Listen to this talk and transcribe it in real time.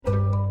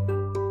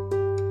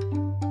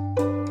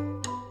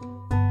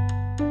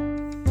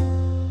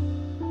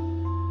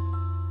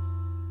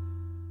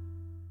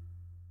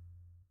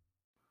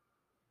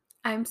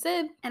I'm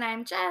Sid. And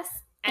I'm Jess.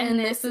 And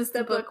this is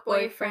the Book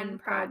Boyfriend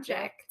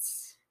Project.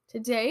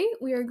 Today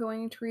we are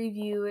going to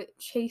review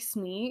Chase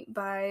Me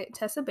by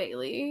Tessa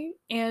Bailey.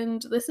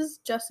 And this is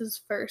Jess's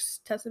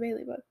first Tessa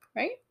Bailey book,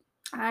 right?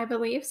 I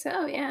believe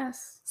so,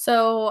 yes.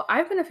 So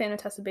I've been a fan of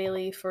Tessa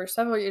Bailey for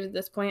several years at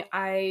this point.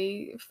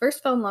 I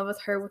first fell in love with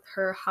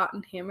her Hot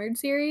and Hammered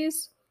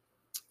series.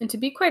 And to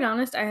be quite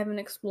honest, I haven't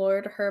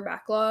explored her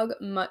backlog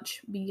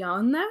much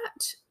beyond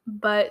that.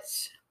 But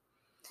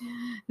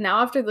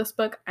now after this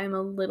book, I'm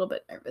a little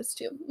bit nervous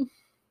too.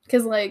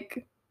 Because,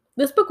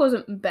 this book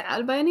wasn't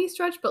bad by any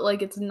stretch, but,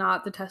 it's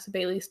not the Tessa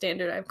Bailey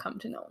standard I've come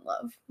to know and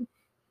love.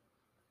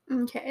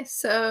 Okay,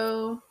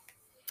 so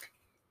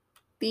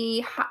the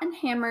Hot and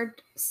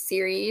Hammered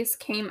series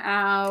came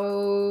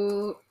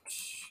out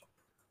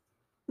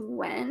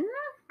when?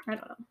 I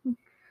don't know.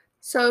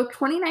 So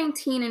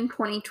 2019 and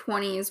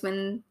 2020 is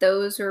when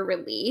those were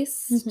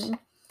released. Mm-hmm.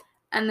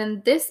 And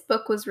then this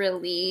book was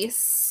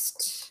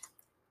released.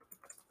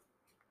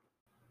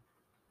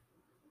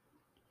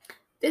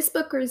 This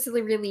book was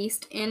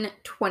released in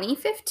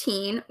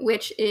 2015,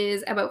 which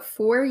is about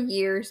 4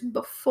 years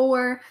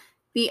before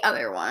the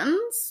other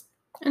ones.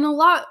 And a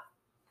lot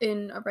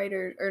in a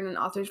writer or in an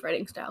author's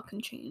writing style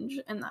can change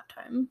in that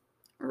time.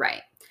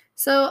 Right.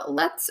 So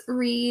let's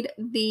read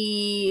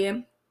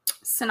the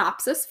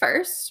synopsis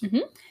first. Mm-hmm.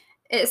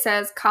 It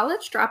says,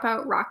 college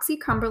dropout Roxy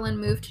Cumberland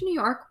moved to New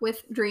York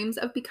with dreams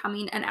of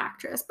becoming an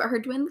actress, but her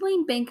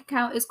dwindling bank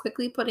account is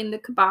quickly putting the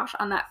kibosh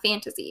on that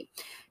fantasy.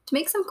 To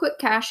make some quick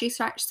cash, she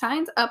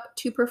signs up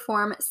to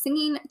perform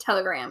singing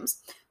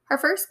telegrams. Her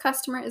first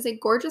customer is a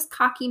gorgeous,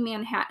 cocky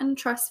Manhattan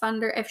trust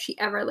funder if she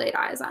ever laid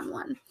eyes on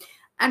one.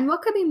 And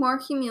what could be more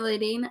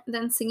humiliating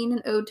than singing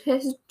an ode to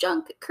his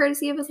junk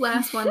courtesy of his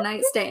last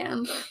one-night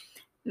stand?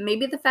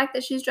 Maybe the fact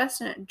that she's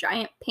dressed in a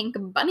giant pink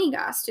bunny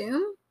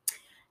costume.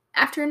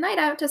 After a night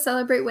out to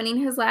celebrate winning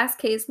his last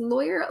case,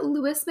 lawyer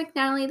Louis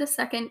McNally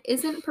II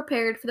isn't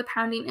prepared for the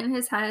pounding in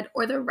his head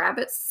or the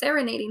rabbits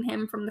serenading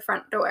him from the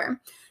front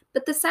door.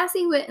 But the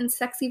sassy wit and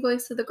sexy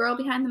voice of the girl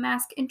behind the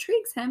mask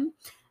intrigues him,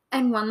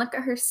 and one look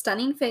at her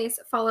stunning face,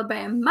 followed by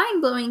a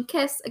mind-blowing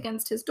kiss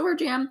against his door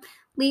jamb,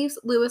 leaves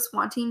Louis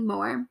wanting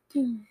more.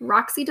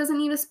 Roxy doesn't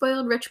need a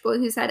spoiled rich boy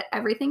who's had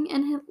everything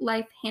in his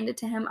life handed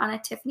to him on a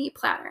Tiffany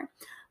platter.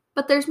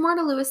 But there's more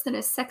to Louis than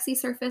his sexy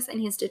surface, and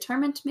he's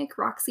determined to make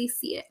Roxy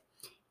see it,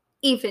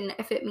 even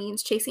if it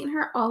means chasing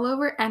her all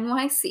over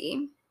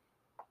NYC.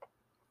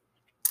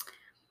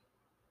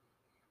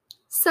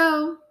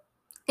 So,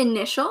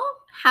 Initial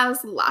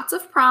has lots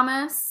of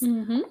promise.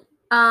 Mm-hmm.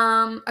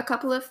 A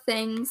couple of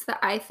things that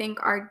I think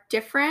are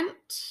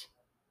different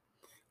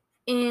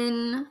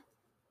in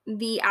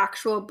the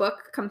actual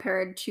book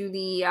compared to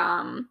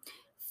the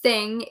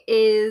thing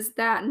is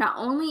that not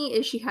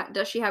only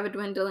does she have a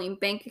dwindling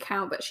bank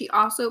account, but she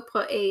also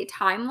put a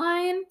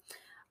timeline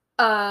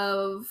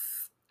of,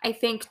 I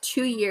think,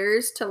 2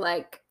 years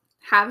to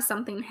have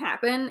something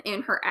happen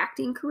in her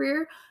acting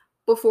career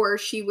before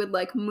she would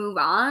move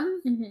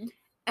on. Mm-hmm.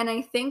 And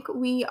I think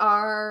we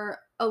are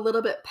a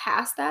little bit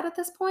past that at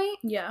this point.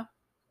 Yeah.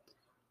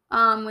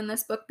 When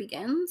this book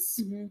begins.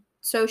 Mm-hmm.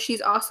 So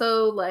she's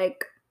also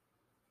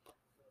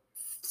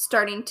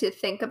starting to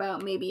think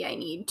about, maybe I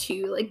need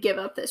to give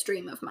up this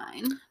dream of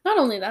mine. Not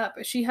only that,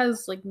 but she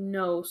has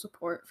no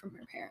support from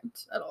her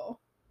parents at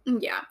all.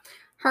 Yeah.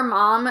 Her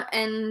mom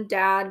and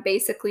dad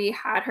basically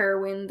had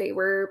her when they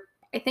were,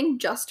 I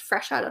think, just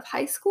fresh out of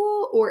high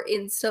school or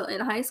still in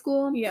high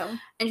school. Yeah.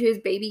 And she was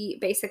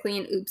basically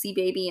an oopsie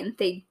baby, and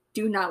they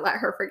do not let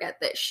her forget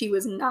that she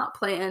was not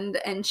planned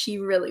and she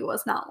really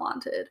was not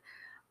wanted.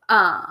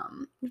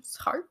 It's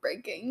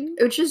heartbreaking.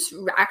 Which is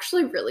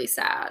actually really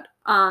sad.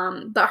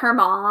 But her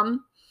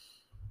mom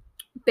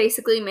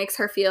basically makes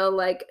her feel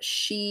like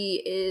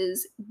she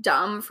is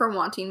dumb for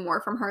wanting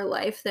more from her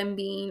life than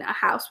being a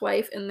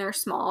housewife in their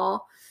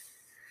small,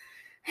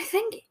 I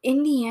think,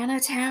 Indiana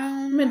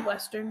town.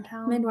 Midwestern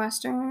town.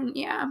 Midwestern,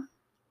 yeah.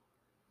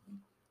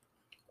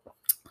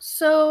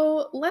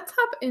 So let's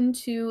hop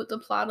into the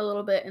plot a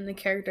little bit and the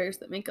characters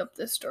that make up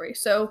this story.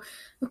 So,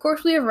 of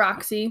course, we have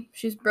Roxy.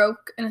 She's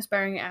broke, an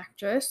aspiring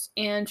actress,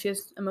 and she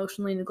has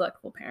emotionally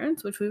neglectful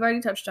parents, which we've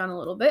already touched on a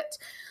little bit.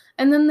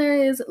 And then there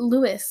is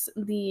Louis,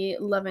 the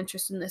love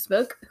interest in this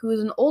book, who is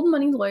an old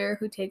money lawyer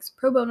who takes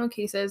pro bono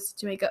cases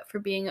to make up for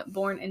being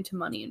born into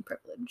money and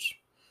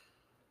privilege.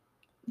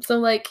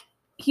 So,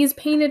 he's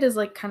painted as,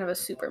 kind of a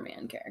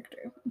Superman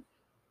character.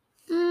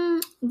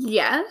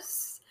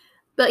 Yes.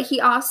 But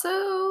he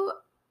also,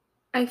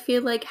 I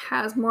feel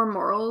has more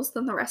morals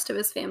than the rest of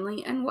his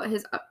family and what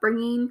his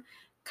upbringing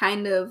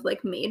kind of,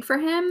 made for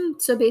him.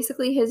 So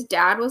basically, his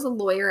dad was a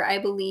lawyer, I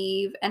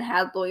believe, and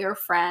had lawyer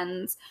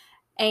friends.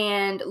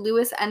 And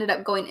Louis ended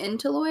up going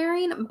into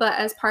lawyering, but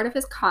as part of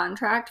his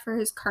contract for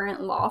his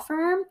current law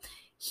firm,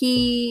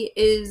 he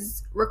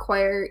makes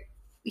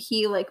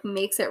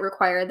it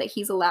required that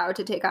he's allowed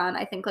to take on,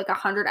 I think,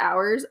 100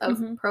 hours of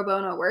Mm-hmm. pro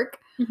bono work.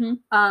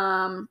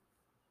 Mm-hmm.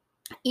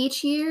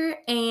 Each year,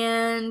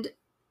 and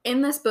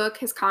in this book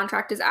his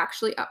contract is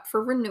actually up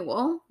for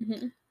renewal.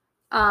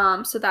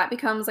 Mm-hmm. So that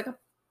becomes a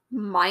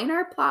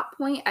minor plot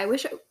point. I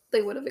wish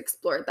they would have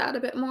explored that a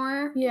bit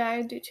more. Yeah,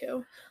 I do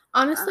too.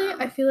 Honestly,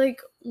 I feel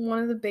like one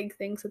of the big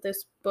things that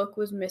this book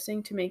was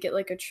missing to make it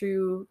like a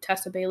true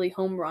Tessa Bailey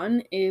home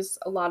run is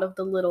a lot of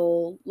the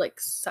little like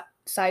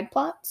side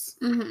plots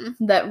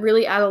that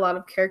really add a lot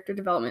of character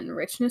development and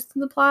richness to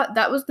the plot.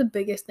 That was the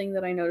biggest thing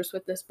that I noticed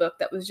with this book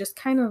that was just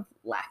kind of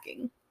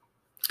lacking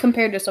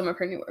compared to some of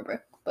her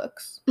newer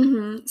books.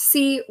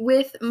 See,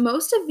 with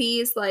most of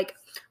these like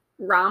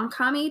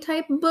rom-com-y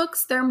type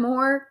books, they're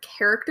more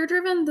character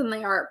driven than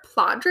they are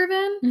plot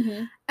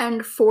driven.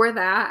 And for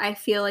that, I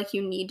feel like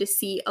you need to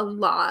see a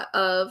lot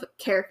of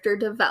character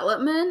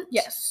development.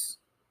 Yes.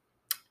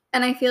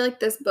 And I feel like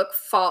this book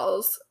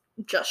falls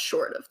just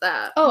short of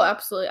that. Oh,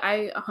 absolutely.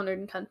 I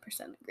 110%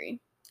 agree.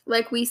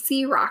 Like, we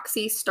see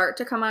Roxy start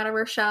to come out of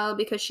her shell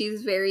because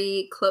she's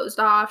very closed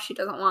off. She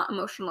doesn't want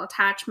emotional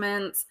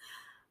attachments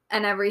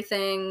and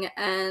everything.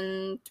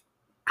 And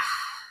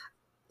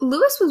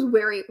Lewis was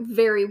very,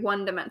 very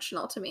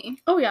one-dimensional to me.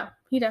 Oh, yeah.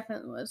 He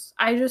definitely was.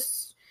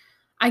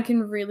 I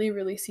can really,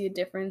 really see a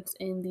difference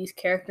in these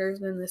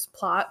characters and this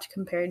plot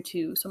compared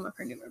to some of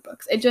her newer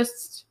books.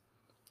 It's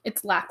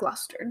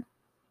lackluster.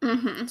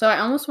 So I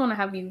almost want to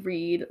have you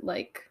read,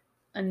 like,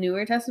 a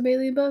newer Tessa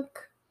Bailey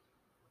book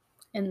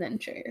and then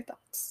share your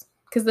thoughts.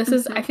 Because this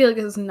is, I feel like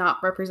this is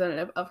not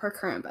representative of her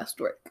current best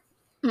work.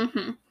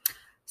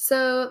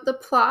 So the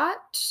plot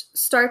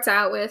starts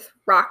out with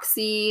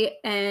Roxy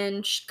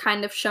and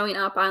kind of showing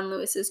up on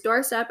Lewis's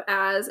doorstep.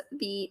 As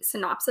the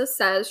synopsis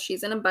says,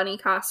 she's in a bunny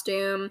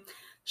costume.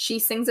 She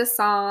sings a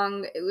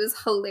song. It was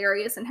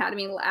hilarious and had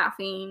me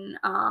laughing.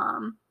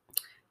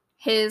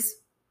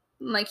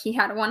 He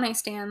had a one-night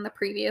stand the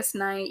previous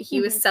night.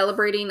 He was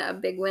celebrating a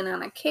big win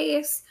on a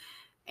case.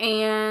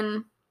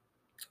 And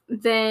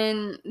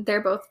then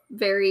they're both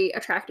very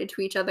attracted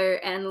to each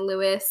other. And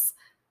Lewis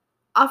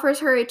offers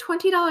her a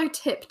 $20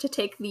 tip to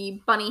take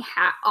the bunny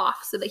hat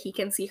off so that he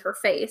can see her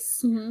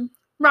face.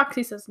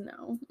 Roxy says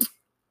no.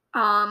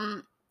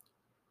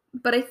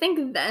 But I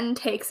think then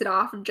takes it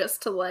off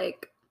just to,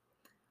 like,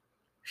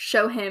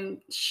 show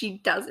him she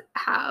does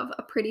have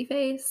a pretty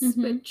face,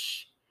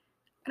 which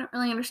I don't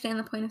really understand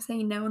the point of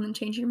saying no and then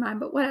changing your mind,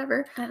 but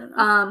whatever. I don't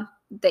know.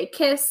 They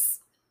kiss,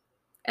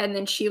 and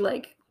then she,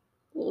 like,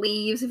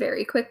 leaves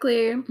very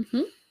quickly.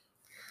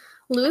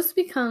 Lewis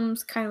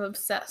becomes kind of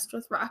obsessed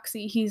with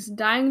Roxy. He's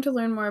dying to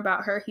learn more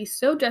about her. He's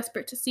so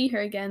desperate to see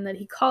her again that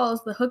he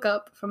calls the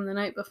hookup from the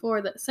night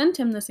before that sent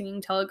him the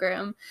singing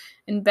telegram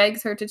and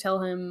begs her to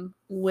tell him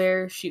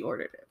where she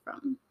ordered it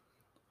from.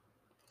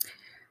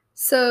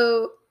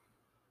 So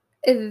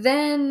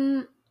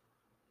then,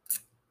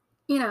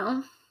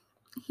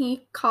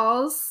 he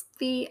calls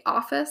the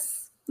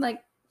office,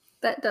 like,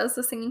 that does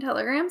the singing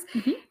telegrams,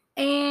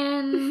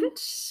 and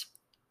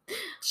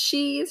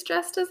she's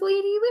dressed as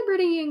Lady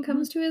Liberty and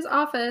comes to his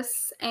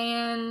office,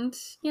 and,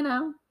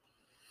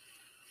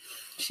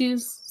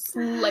 she's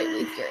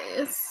slightly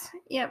furious.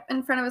 Yep,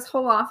 in front of his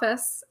whole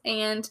office,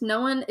 and no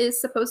one is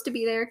supposed to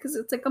be there because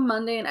it's like a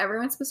Monday and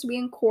everyone's supposed to be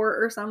in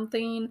court or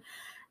something.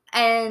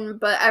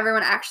 But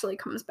everyone actually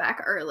comes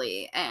back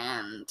early,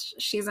 and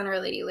she's in her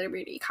Lady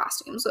Liberty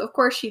costume. So, of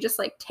course, she just,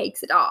 like,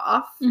 takes it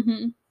off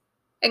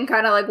and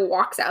kind of, like,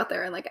 walks out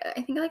there in, like,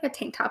 I think, like, a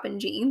tank top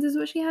and jeans is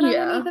what she had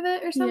underneath of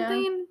it or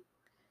something.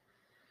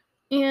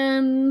 Yeah.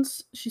 And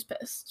she's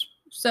pissed.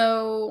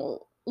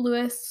 So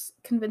Lewis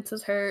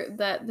convinces her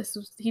that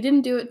he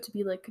didn't do it to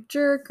be, like, a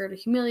jerk or to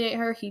humiliate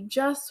her. He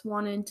just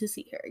wanted to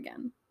see her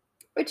again.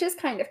 Which is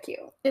kind of cute.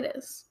 It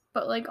is.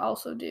 But, like,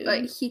 also, dude.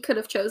 But he could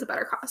have chose a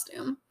better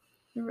costume.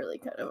 You really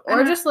could have.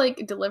 Or just,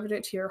 like, delivered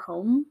it to your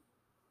home.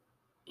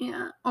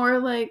 Yeah. Or,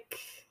 like,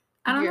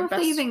 I don't know if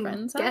they even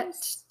get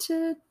house?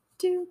 to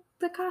do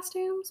the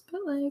costumes,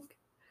 but, like,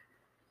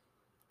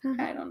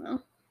 I don't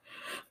know.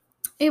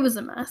 It was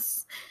a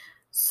mess.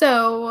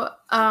 So,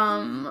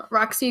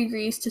 Roxy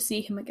agrees to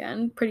see him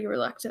again, pretty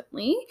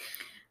reluctantly.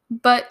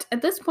 But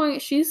at this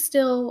point, she's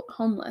still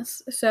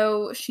homeless.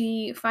 So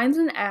she finds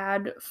an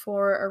ad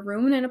for a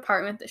room in an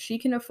apartment that she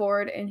can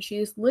afford, and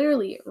she's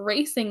literally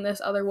racing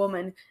this other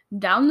woman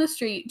down the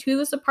street to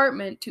this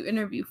apartment to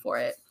interview for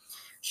it.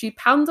 She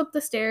pounds up the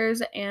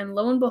stairs, and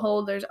lo and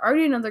behold, there's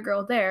already another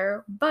girl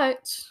there,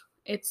 but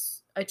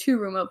it's a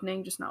 2-room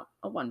opening, just not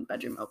a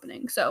 1-bedroom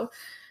opening. So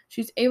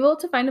she's able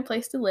to find a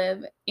place to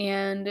live,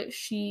 and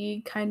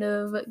she kind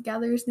of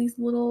gathers these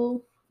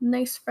little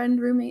nice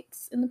friend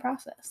roommates in the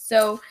process.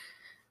 So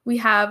we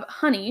have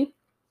Honey,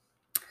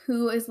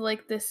 who is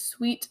like this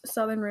sweet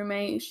southern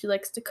roommate. She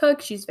likes to cook.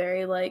 She's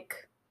very, like,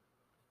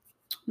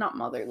 not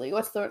motherly.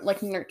 What's the,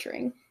 like,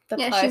 nurturing.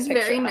 That's yeah, she's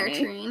very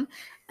nurturing.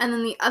 And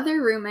then the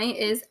other roommate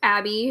is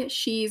Abby.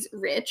 She's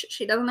rich.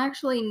 She doesn't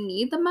actually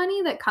need the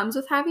money that comes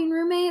with having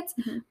roommates,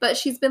 but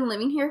she's been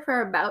living here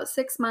for about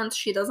 6 months.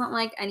 She doesn't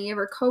like any of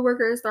her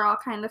coworkers. They're all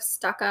kind of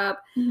stuck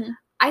up.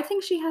 I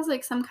think she has,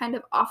 like, some kind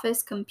of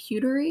office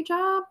computery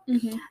job.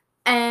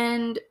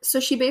 And so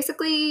she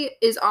basically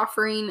is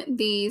offering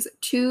these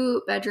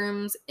 2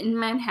 bedrooms in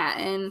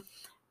Manhattan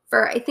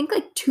for, I think,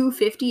 like,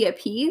 $250 a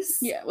piece.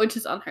 Yeah, which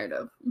is unheard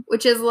of.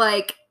 Which is,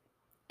 like,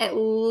 at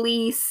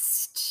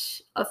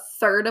least a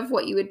third of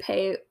what you would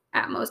pay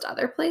at most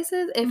other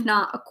places, if Mhm.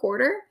 not a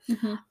quarter.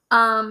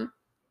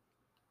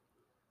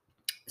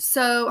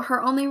 So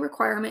her only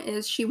requirement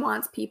is she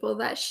wants people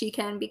that she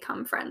can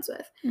become friends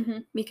with,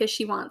 because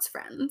she wants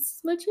friends.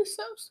 Which is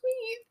so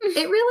sweet.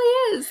 It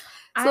really is.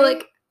 So,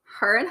 like,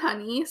 her and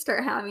Honey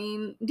start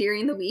having,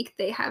 during the week,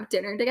 they have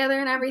dinner together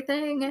and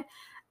everything.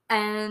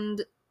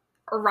 And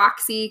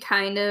Roxy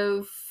kind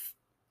of...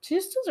 She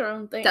just does her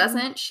own thing.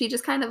 Doesn't. She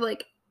just kind of,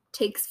 like,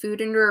 takes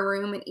food into her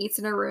room and eats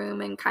in her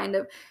room and kind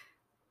of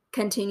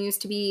continues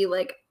to be,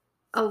 like,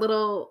 a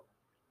little...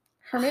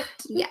 Hermit?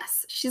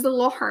 Yes. She's a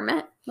little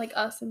hermit. Like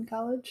us in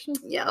college.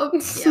 Yep.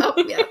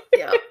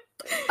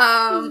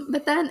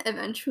 But then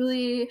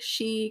eventually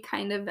she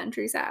kind of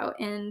ventures out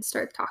and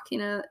starts talking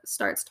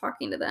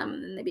to them,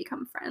 and then they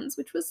become friends,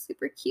 which was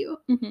super cute.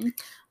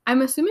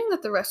 I'm assuming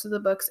that the rest of the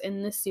books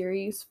in this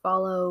series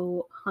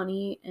follow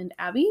Honey and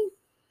Abby.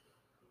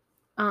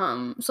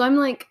 So I'm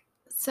like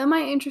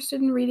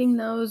semi-interested in reading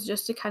those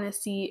just to kind of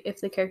see if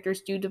the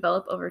characters do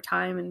develop over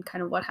time and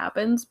kind of what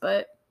happens,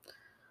 but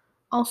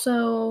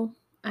also,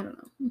 I don't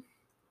know.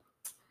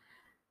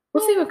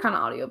 We'll see what kind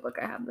of audiobook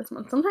I have this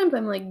month. Sometimes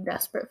I'm like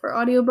desperate for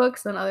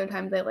audiobooks, and other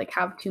times I like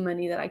have too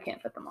many that I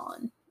can't fit them all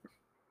in.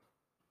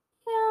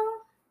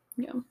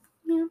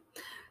 Yeah.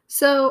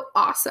 So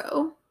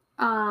also,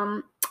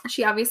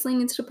 she obviously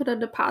needs to put a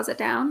deposit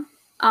down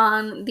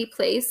on the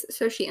place,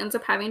 so she ends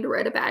up having to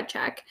write a bad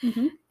check.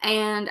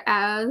 And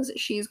as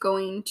she's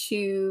going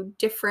to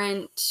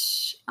different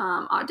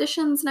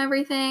auditions and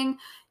everything,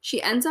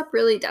 she ends up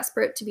really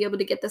desperate to be able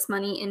to get this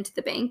money into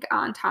the bank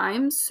on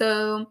time.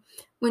 So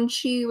when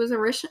she was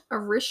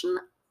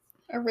originally?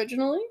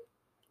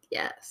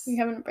 Yes. You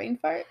having a brain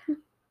fart?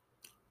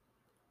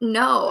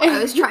 No, I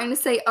was trying to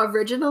say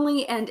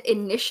originally and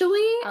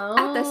initially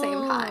at the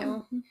same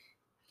time.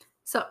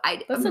 So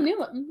that's a new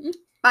one.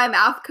 My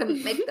mouth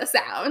couldn't make the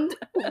sound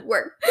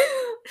work.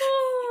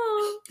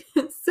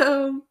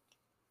 So,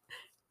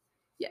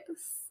 yes.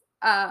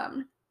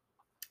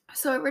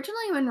 So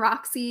originally when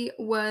Roxy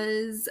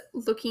was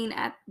looking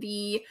at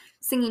the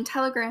singing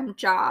telegram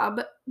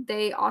job,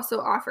 they also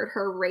offered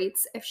her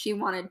rates if she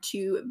wanted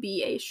to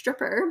be a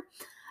stripper.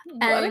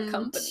 What a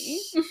company.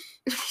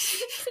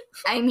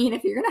 I mean,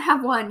 if you're going to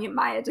have one, you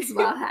might as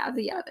well have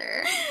the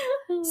other.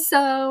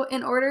 So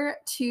in order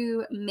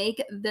to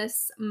make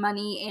this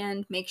money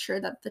and make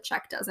sure that the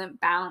check doesn't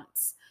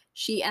bounce,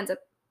 she ends up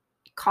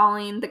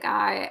calling the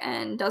guy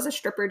and does a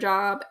stripper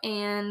job.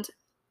 And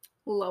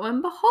lo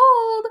and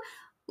behold,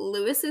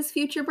 Lewis's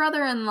future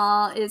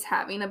brother-in-law is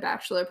having a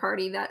bachelor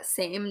party that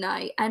same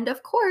night. And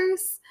of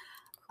course,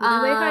 who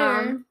do they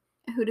hire?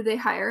 Who do they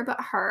hire but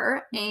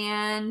her?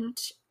 And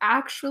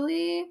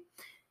actually,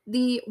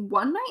 the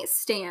one night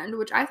stand,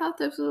 which I thought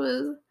this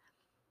was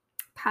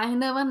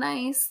kind of a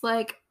nice,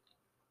 like,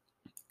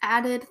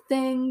 added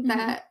thing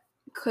that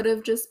could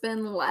have just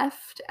been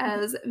left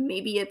as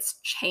maybe it's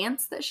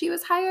chance that she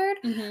was hired.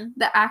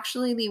 That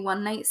actually the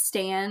one night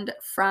stand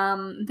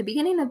from the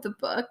beginning of the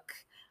book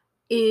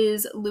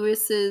is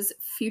Lewis's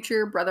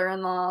future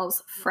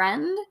brother-in-law's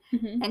friend,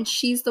 and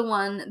she's the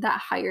one that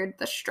hired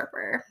the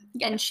stripper.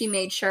 And she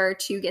made sure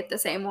to get the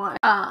same one.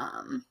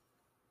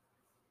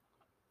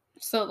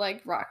 So,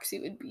 like, Roxy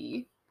would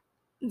be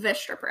the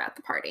stripper at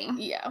the party.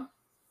 Yeah.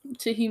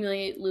 To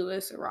humiliate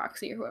Lewis or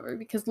Roxy or whoever,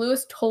 because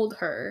Lewis told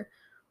her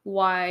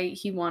why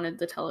he wanted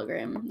the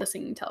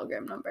singing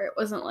telegram number. It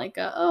wasn't like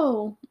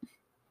Yeah,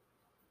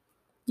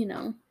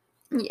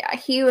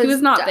 he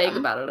was not dumb. vague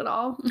about it at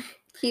all.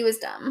 He was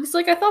dumb. He's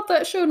like, I thought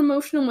that showed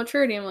emotional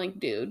maturity. I'm like,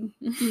 dude.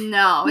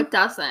 No, it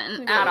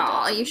doesn't at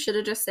all. You should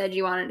have just said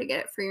you wanted to get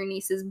it for your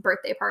niece's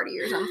birthday party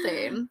or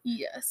something.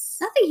 Yes.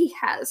 Not that he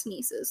has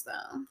nieces,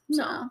 though.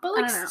 No, but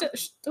like, it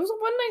was a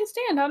one-night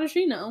stand. How does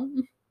she know?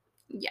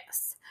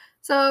 Yes.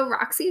 So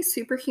Roxy's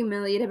super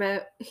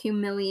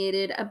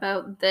humiliated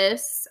about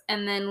this,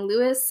 and then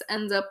Lewis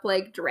ends up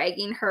like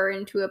dragging her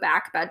into a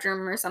back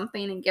bedroom or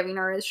something and giving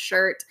her his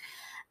shirt.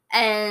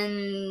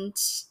 And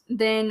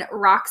then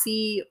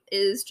Roxy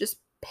is just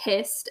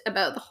pissed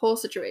about the whole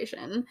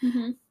situation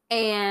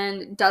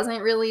and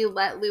doesn't really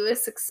let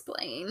Lewis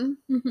explain.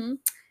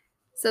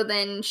 So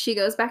then she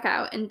goes back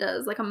out and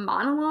does like a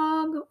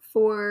monologue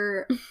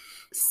for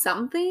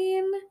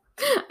something.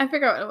 I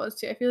forgot what it was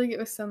too. I feel like it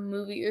was some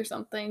movie or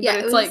something. Yeah,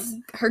 but it's like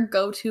her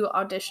go-to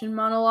audition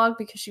monologue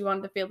because she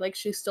wanted to feel like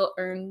she still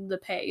earned the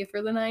pay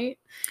for the night.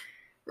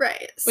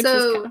 Right. Which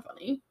is kind of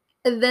funny.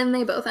 And then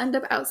they both end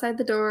up outside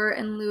the door,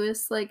 and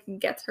Lewis like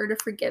gets her to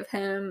forgive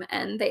him,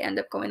 and they end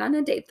up going on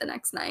a date the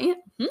next night.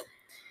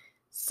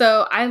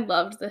 So I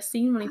loved the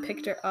scene when he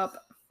picked her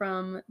up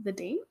from the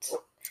date.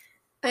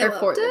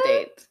 The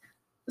date.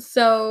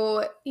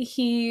 So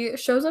he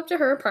shows up to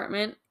her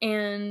apartment,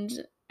 and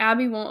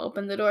Abby won't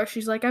open the door.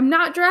 She's like, I'm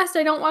not dressed.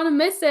 I don't want to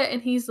miss it.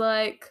 And he's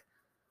like,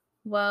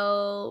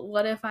 well,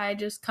 what if I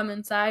just come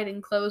inside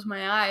and close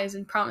my eyes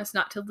and promise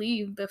not to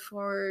leave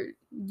before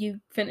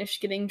you finish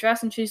getting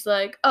dressed? And she's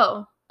like,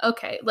 oh,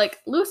 okay. Like,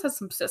 Lewis has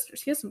some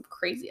sisters. He has some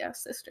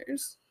crazy-ass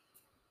sisters.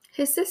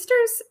 His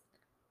sisters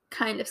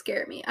kind of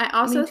scare me. I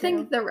also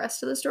think the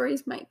rest of the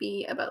stories might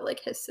be about,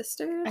 like, his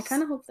sisters. I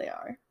kind of hope they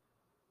are.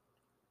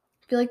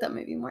 I feel like that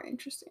might be more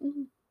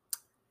interesting.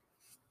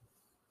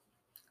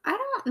 I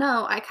don't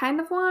know. I kind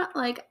of want,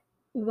 like,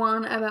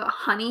 one about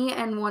Honey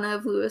and one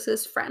of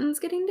Lewis's friends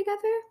getting together.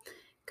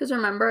 Because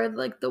remember,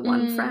 like, the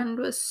one friend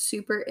was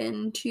super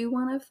into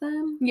one of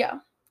them. Yeah.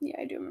 Yeah,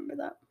 I do remember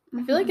that.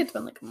 I feel like it's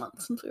been, like, a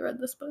month since we read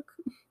this book.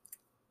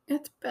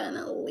 It's been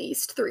at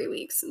least 3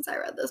 weeks since I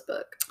read this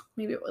book.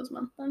 Maybe it was a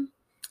month then.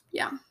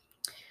 Yeah.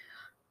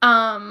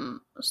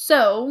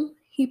 So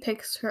he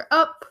picks her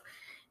up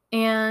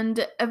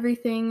and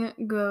everything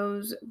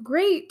goes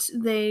great.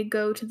 They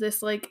go to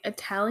this, like,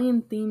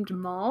 Italian themed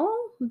mall.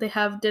 They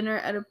have dinner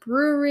at a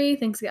brewery.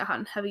 Things get hot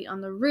and heavy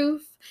on the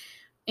roof.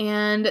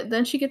 And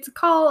then she gets a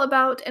call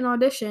about an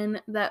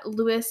audition that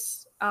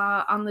Lewis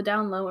on the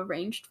down low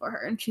arranged for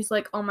her. And she's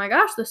like, oh my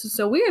gosh, this is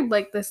so weird.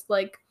 Like, this,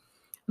 like,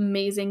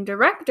 amazing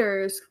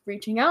directors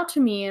reaching out to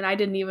me and I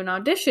didn't even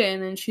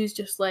audition. And she's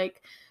just,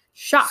 like,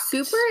 shocked.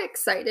 Super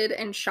excited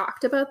and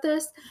shocked about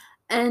this.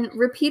 And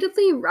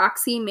repeatedly,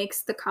 Roxy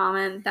makes the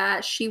comment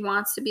that she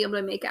wants to be able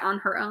to make it on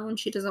her own.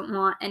 She doesn't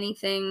want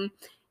anything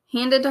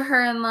handed to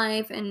her in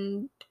life.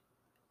 And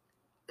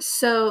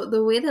so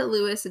the way that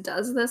Lewis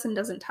does this and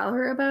doesn't tell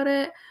her about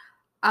it,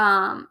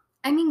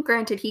 I mean,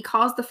 granted, he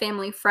calls the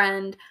family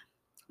friend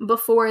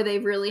before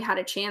they've really had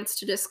a chance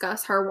to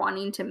discuss her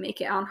wanting to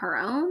make it on her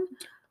own.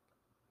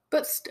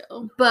 But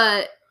still.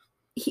 But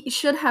he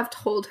should have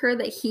told her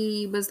that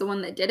he was the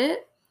one that did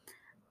it.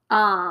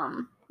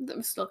 That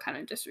was still kind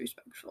of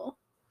disrespectful.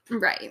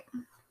 Right.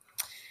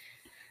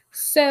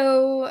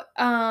 So,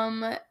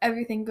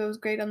 everything goes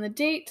great on the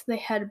date. They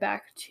head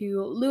back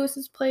to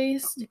Lewis's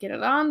place to get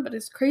it on, but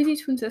his crazy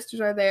twin sisters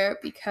are there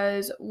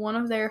because one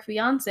of their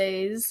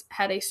fiancés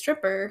had a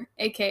stripper,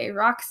 aka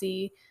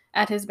Roxy,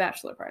 at his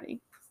bachelor party.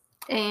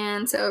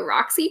 And so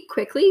Roxy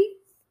quickly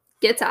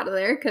gets out of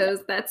there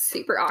because that's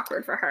super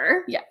awkward for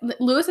her. Yeah,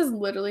 Lewis has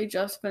literally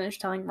just finished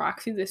telling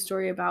Roxy this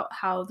story about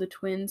how the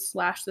twins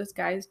slashed this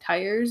guy's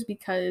tires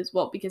because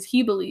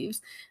he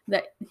believes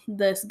that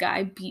this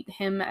guy beat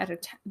them at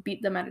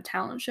a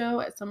talent show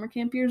at summer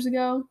camp years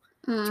ago.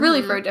 Mm-hmm. It's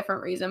really for a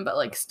different reason, but,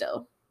 like,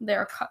 still,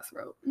 they're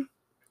cutthroat.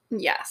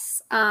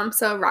 Yes.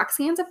 So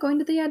Roxy ends up going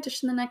to the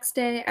audition the next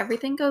day.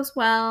 Everything goes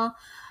well.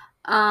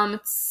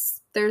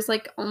 There's,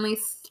 like, only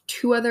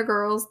 2 other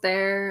girls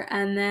there,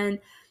 and then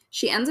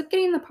she ends up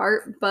getting the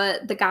part,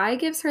 but the guy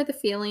gives her the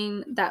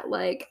feeling that,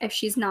 like, if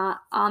she's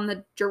not on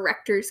the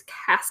director's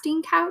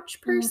casting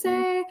couch, per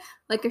se,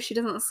 like, if she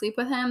doesn't sleep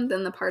with him,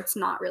 then the part's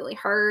not really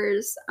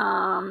hers.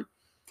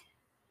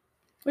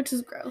 Which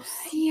is gross.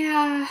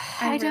 Yeah,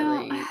 I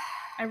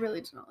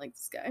really do not like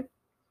this guy.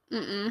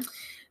 Mm-mm.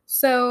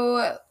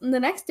 So, the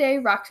next day,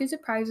 Roxy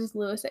surprises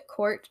Lewis at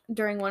court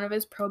during one of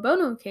his pro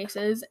bono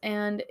cases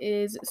and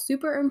is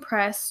super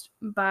impressed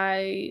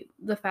by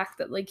the fact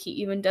that, like, he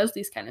even does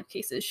these kind of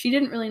cases. She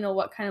didn't really know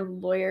what kind of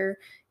lawyer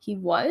he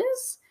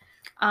was,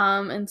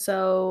 and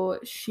so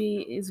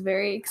she is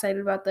very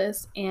excited about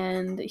this,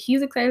 and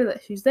he's excited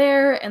that she's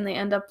there, and they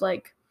end up,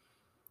 like,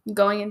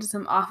 going into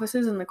some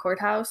offices in the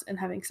courthouse and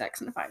having sex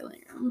in a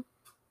filing room.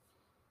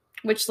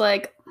 Which,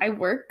 like, I don't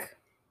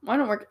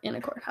work in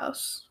a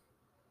courthouse.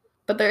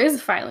 But there is a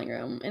filing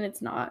room, and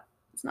it's not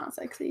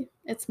sexy.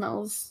 It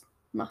smells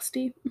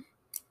musty.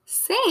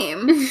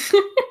 Same.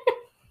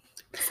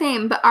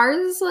 Same, but ours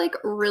is, like,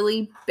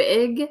 really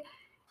big,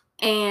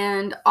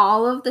 and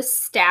all of the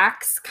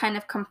stacks kind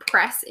of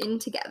compress in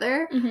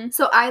together. Mm-hmm.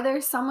 So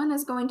either someone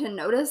is going to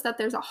notice that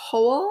there's a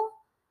hole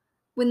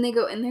when they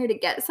go in there to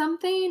get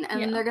something,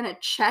 and then they're going to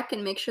check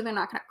and make sure they're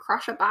not going to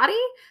crush a body,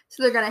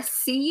 so they're going to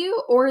see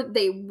you, or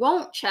they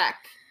won't check,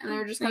 and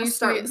they're just going to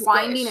start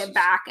winding it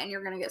back, and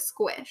you're going to get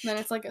squished. Then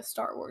it's like a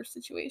Star Wars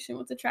situation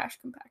with the trash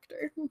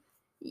compactor.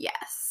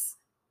 Yes.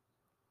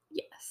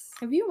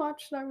 Have you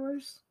watched Star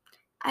Wars?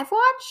 I've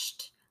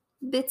watched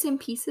bits and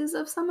pieces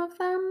of some of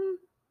them.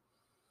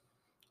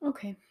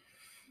 Okay.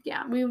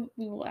 Yeah. We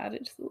will add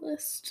it to the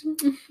list.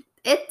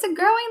 It's a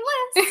growing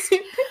list.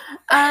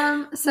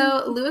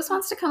 So Lewis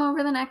wants to come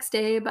over the next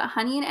day, but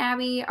Honey and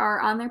Abby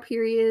are on their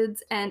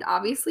periods and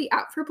obviously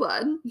out for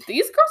blood.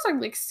 These girls are,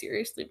 like,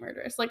 seriously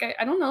murderous. Like,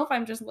 I don't know if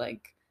I'm just,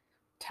 like,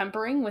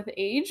 tempering with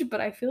age,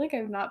 but I feel like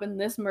I've not been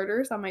this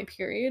murderous on my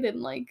period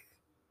in, like,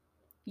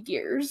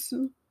 years.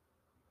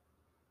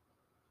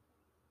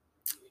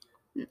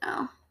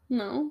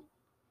 No?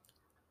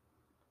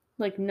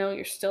 Like, no,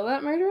 you're still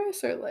that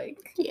murderous? Or,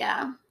 like...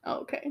 Yeah. Oh,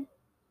 okay.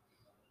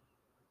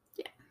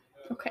 Yeah.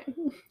 Okay.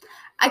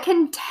 I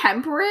can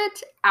temper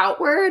it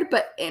outward,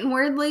 but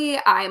inwardly,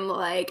 I'm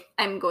like,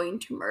 I'm going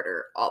to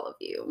murder all of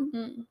you.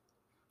 Mm.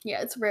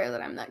 Yeah, it's rare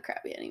that I'm that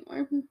crabby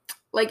anymore.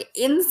 Like,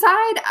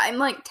 inside, I'm,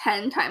 like,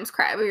 10 times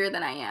crabbier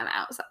than I am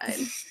outside.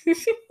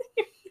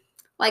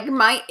 Like,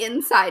 my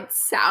inside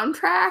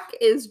soundtrack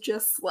is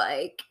just,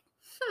 like,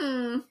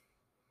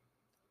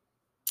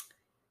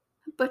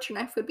 Butcher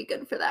Knife would be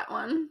good for that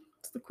one.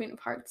 It's the Queen of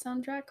Hearts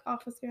soundtrack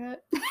off with your head.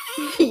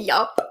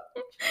 Yup.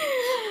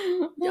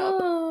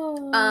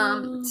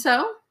 Oh.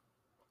 So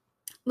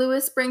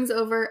Lewis brings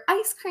over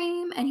ice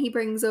cream and he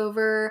brings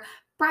over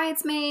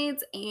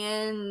bridesmaids,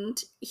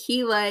 and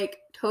he like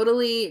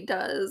totally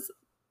does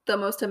the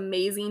most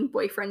amazing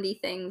boyfriendy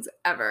things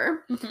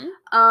ever. Mm-hmm.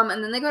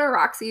 And then they go to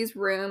Roxy's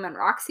room, and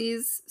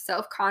Roxy's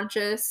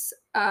self-conscious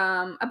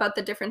about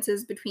the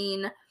differences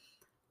between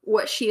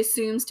what she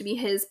assumes to be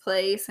his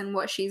place and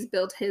what she's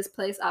built his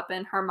place up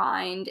in her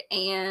mind,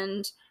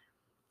 and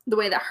the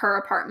way that her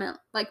apartment,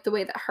 like the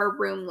way that her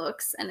room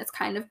looks, and it's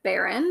kind of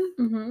barren.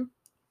 Mm-hmm.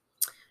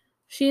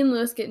 She and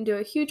Lewis get into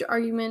a huge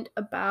argument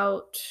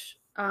about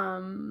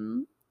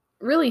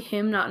really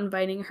him not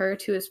inviting her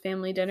to his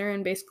family dinner,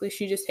 and basically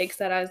she just takes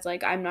that as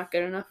like, I'm not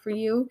good enough for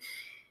you,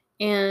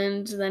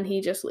 and then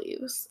he just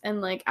leaves. And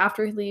like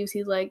after he leaves,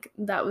 he's like,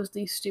 that was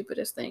the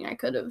stupidest thing I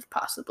could have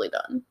possibly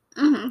done.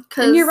 And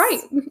you're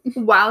right.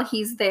 While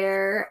he's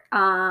there,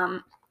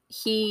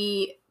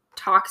 he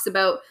talks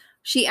about,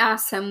 she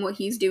asks him what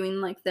he's doing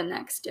like the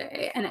next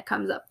day, and it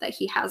comes up that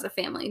he has a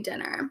family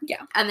dinner.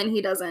 Yeah. And then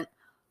he doesn't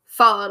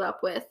follow it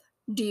up with,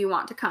 do you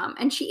want to come?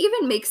 And she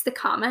even makes the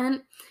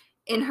comment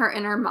in her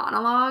inner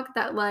monologue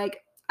that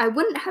like, I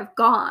wouldn't have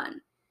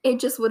gone. It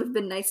just would have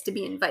been nice to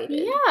be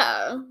invited.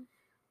 Yeah.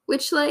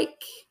 Which,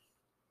 like,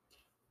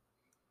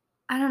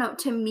 I don't know.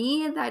 To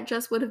me, that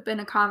just would have been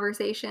a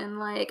conversation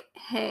like,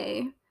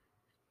 hey,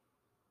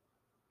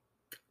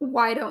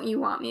 why don't you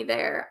want me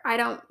there? I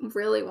don't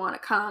really want to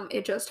come.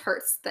 It just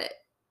hurts that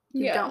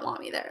you don't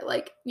want me there.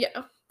 Like,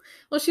 yeah.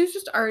 Well, she was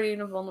just already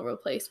in a vulnerable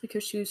place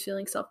because she was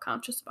feeling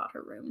self-conscious about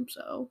her room,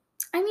 so.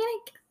 I mean, I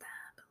get that.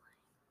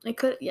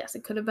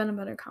 It could have been a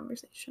better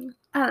conversation.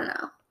 I don't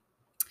know.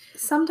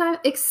 Sometimes,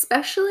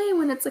 especially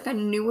when it's like a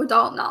new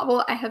adult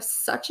novel, I have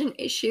such an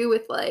issue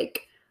with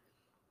like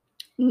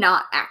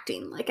not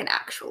acting like an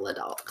actual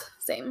adult.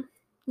 Same.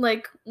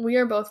 Like, we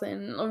are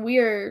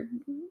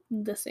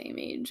the same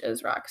age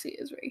as Roxy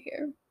is right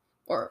here.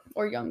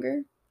 Or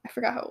younger. I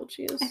forgot how old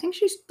she is. I think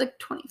she's like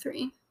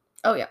 23.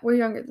 Oh yeah, we're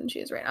younger than she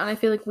is right now. And I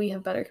feel like we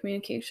have better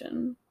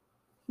communication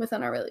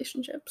within our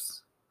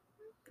relationships.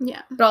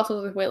 Yeah. But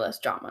also there's way less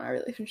drama in our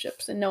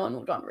relationships, and no one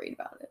would want to read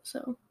about it,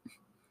 so.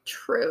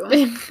 True.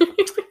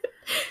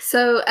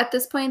 So at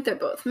this point, they're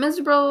both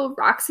miserable.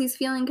 Roxy's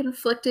feeling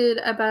conflicted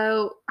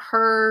about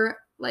her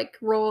like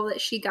role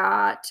that she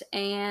got,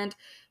 and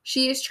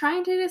she is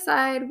trying to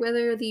decide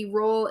whether the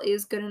role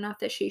is good enough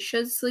that she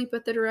should sleep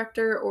with the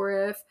director,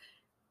 or if,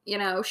 you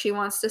know, she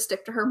wants to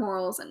stick to her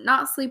morals and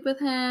not sleep with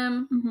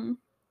him. Mm-hmm.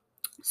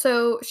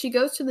 So she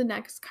goes to the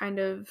next kind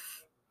of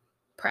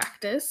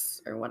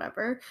practice or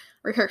whatever,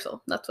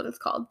 rehearsal, that's what it's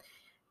called.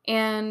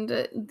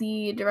 And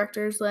the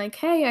director's like,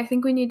 hey, I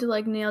think we need to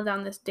like nail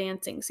down this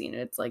dancing scene.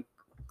 It's like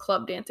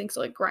club dancing,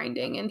 so like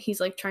grinding, and he's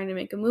like trying to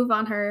make a move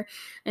on her,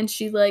 and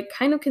she like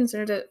kind of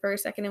considers it for a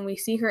second, and we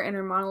see her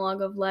inner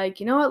monologue of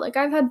like, you know what, like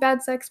I've had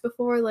bad sex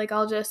before, like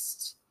I'll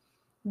just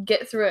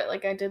get through it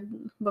like I did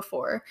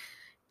before.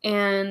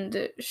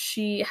 And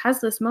she has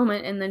this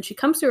moment, and then she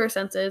comes to her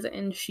senses,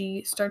 and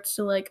she starts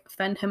to like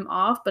fend him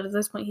off, but at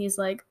this point he's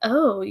like,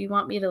 oh, you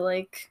want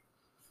it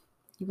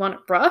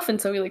rough? And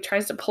so he like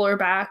tries to pull her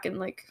back, and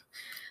like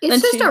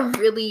it's just a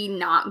really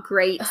not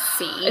great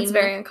scene. It's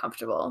very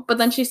uncomfortable. But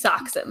then she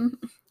socks him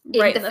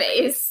right in the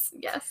face.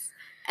 Yes.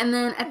 And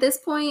then at this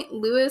point,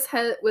 Lewis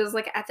was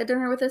like at the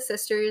dinner with his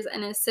sisters,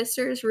 and his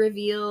sisters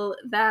reveal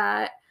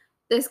that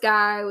this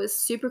guy was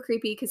super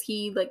creepy because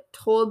he like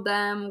told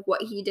them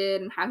what he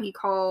did and how he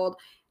called,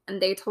 and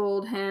they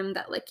told him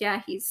that like,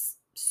 yeah, he's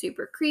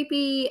super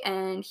creepy,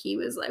 and he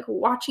was like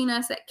watching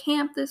us at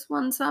camp this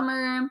one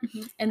summer,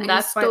 and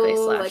that's why they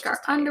slashed like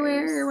our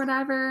underwear or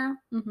whatever.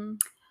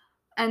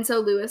 And so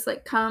Lewis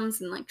like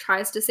comes and like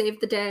tries to save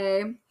the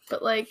day,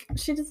 but like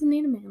she doesn't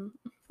need a man,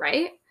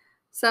 right?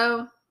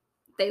 So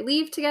they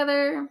leave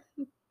together.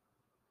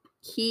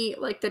 He,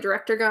 like, the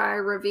director guy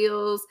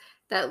reveals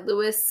that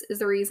Lewis is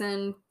the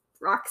reason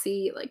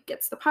Roxy like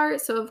gets the part,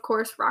 so of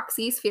course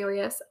Roxy's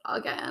furious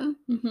again.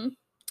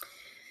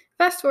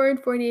 Fast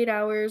forward 48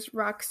 hours,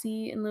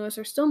 Roxy and Lewis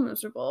are still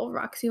miserable.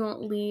 Roxy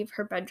won't leave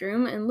her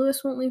bedroom, and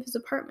Lewis won't leave his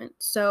apartment.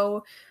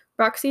 So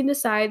Roxy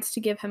decides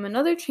to give him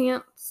another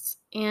chance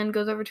and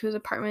goes over to his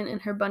apartment in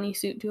her bunny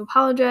suit to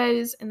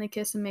apologize, and they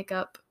kiss and make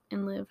up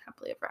and live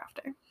happily ever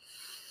after.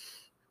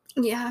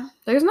 Yeah.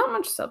 There's not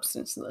much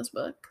substance in this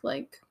book.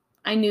 Like,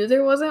 I knew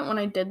there wasn't when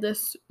I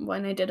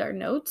did our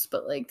notes,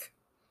 but like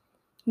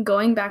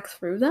going back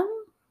through them,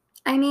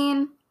 I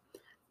mean,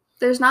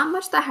 there's not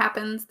much that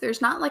happens.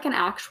 There's not like an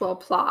actual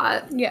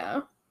plot.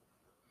 Yeah.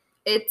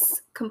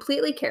 It's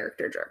completely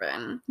character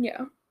driven.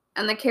 Yeah.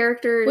 And the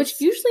characters,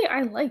 which usually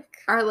I like,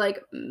 are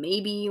like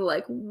maybe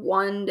like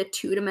 1 to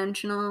 2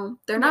 dimensional.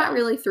 They're not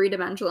really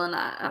 3-dimensional in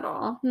that at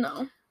all.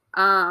 No.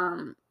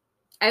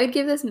 I would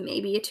give this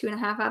maybe a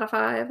 2.5 out of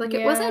 5. Like,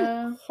 it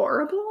wasn't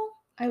horrible.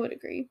 I would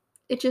agree.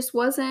 It just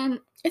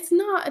wasn't. It's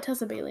not a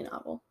Tessa Bailey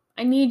novel.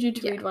 I need you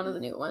to read one of the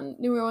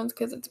newer ones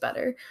because it's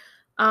better.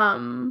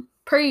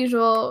 Per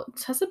usual,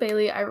 Tessa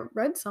Bailey, I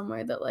read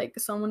somewhere that like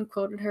someone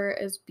quoted her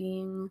as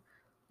being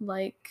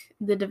like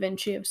the Da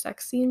Vinci of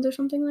sex scenes or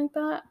something like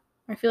that.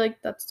 I feel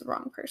like that's the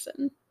wrong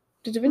person.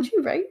 Did Da Vinci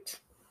write?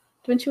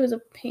 Da Vinci was a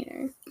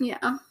painter.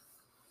 Yeah.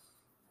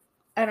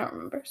 I don't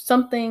remember.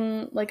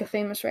 Something like a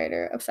famous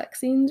writer of sex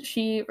scenes.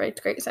 She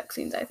writes great sex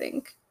scenes, I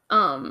think.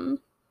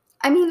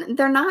 I mean,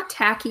 they're not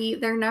tacky.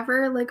 They're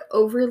never, like,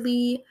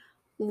 overly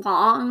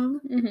long.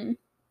 Mm-hmm.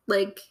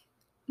 Like,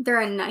 they're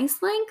a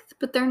nice length,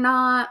 but they're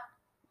not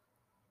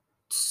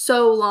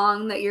so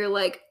long that you're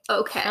like,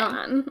 okay, Come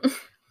on.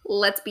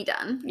 let's be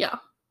done. Yeah.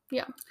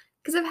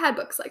 Because I've had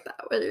books like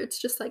that, where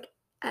it's just, like,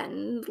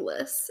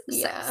 endless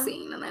Yeah. sex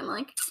scene, and I'm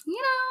like,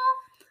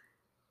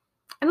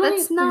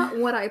 That's not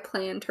what I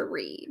plan to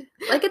read.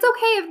 Like, it's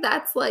okay if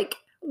that's, like,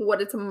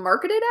 what it's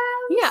marketed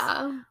as.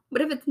 Yeah.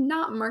 But if it's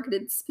not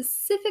marketed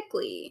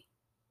specifically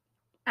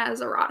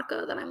as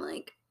erotica, then I'm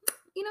like,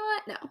 you know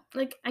what? No.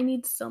 Like, I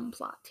need some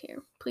plot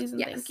here. Please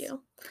and thank Yes.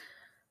 you.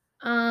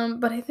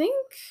 But I think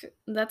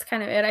that's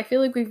kind of it. I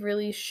feel like we've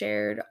really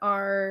shared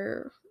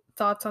our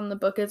thoughts on the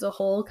book as a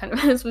whole, kind of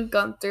as we've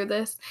gone through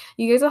this.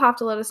 You guys will have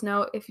to let us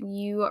know if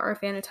you are a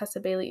fan of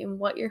Tessa Bailey and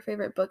what your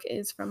favorite book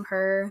is from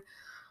her.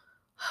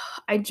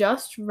 I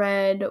just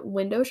read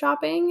Window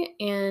Shopping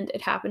and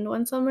It Happened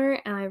One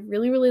Summer, and I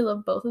really, really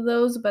love both of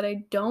those, but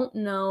I don't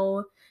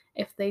know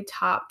if they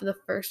top the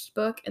first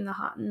book in the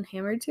Hot and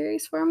Hammered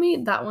series for me.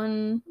 That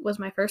one was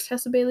my first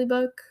Tessa Bailey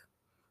book.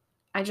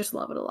 I just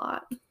love it a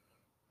lot.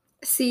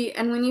 See,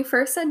 and when you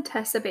first said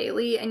Tessa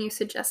Bailey and you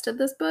suggested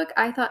this book,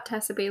 I thought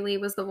Tessa Bailey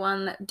was the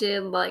one that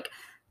did, like,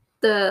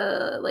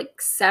 the, like,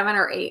 7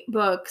 or 8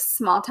 books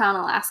Small Town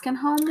Alaskan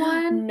Home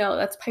one. No,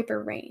 that's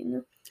Piper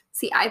Rain.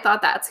 See, I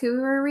thought that's who we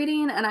were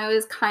reading, and I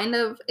was kind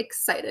of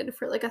excited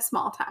for, like, a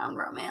small town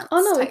romance.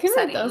 Oh no, we type can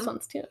setting. read those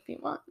ones too if you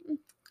want.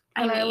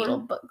 I In our mean, little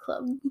book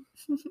club.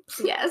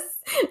 Yes.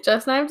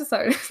 Jess and I have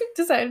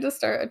decided to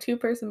start a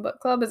 2-person book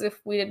club, as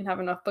if we didn't have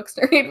enough books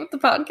to read with the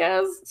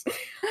podcast,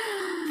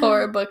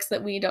 for books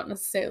that we don't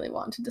necessarily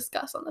want to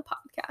discuss on the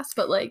podcast,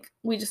 but, like,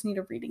 we just need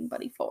a reading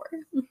buddy for.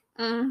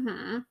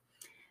 Mm-hmm.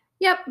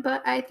 Yep,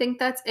 but I think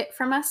that's it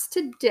from us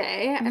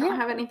today. I don't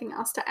have anything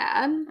else to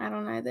add. I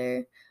don't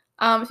either.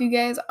 If you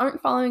guys aren't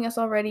following us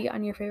already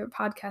on your favorite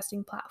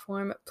podcasting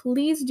platform,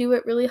 please do.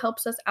 It really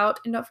helps us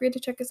out. And don't forget to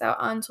check us out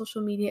on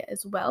social media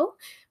as well.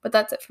 But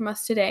that's it from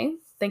us today.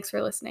 Thanks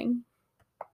for listening.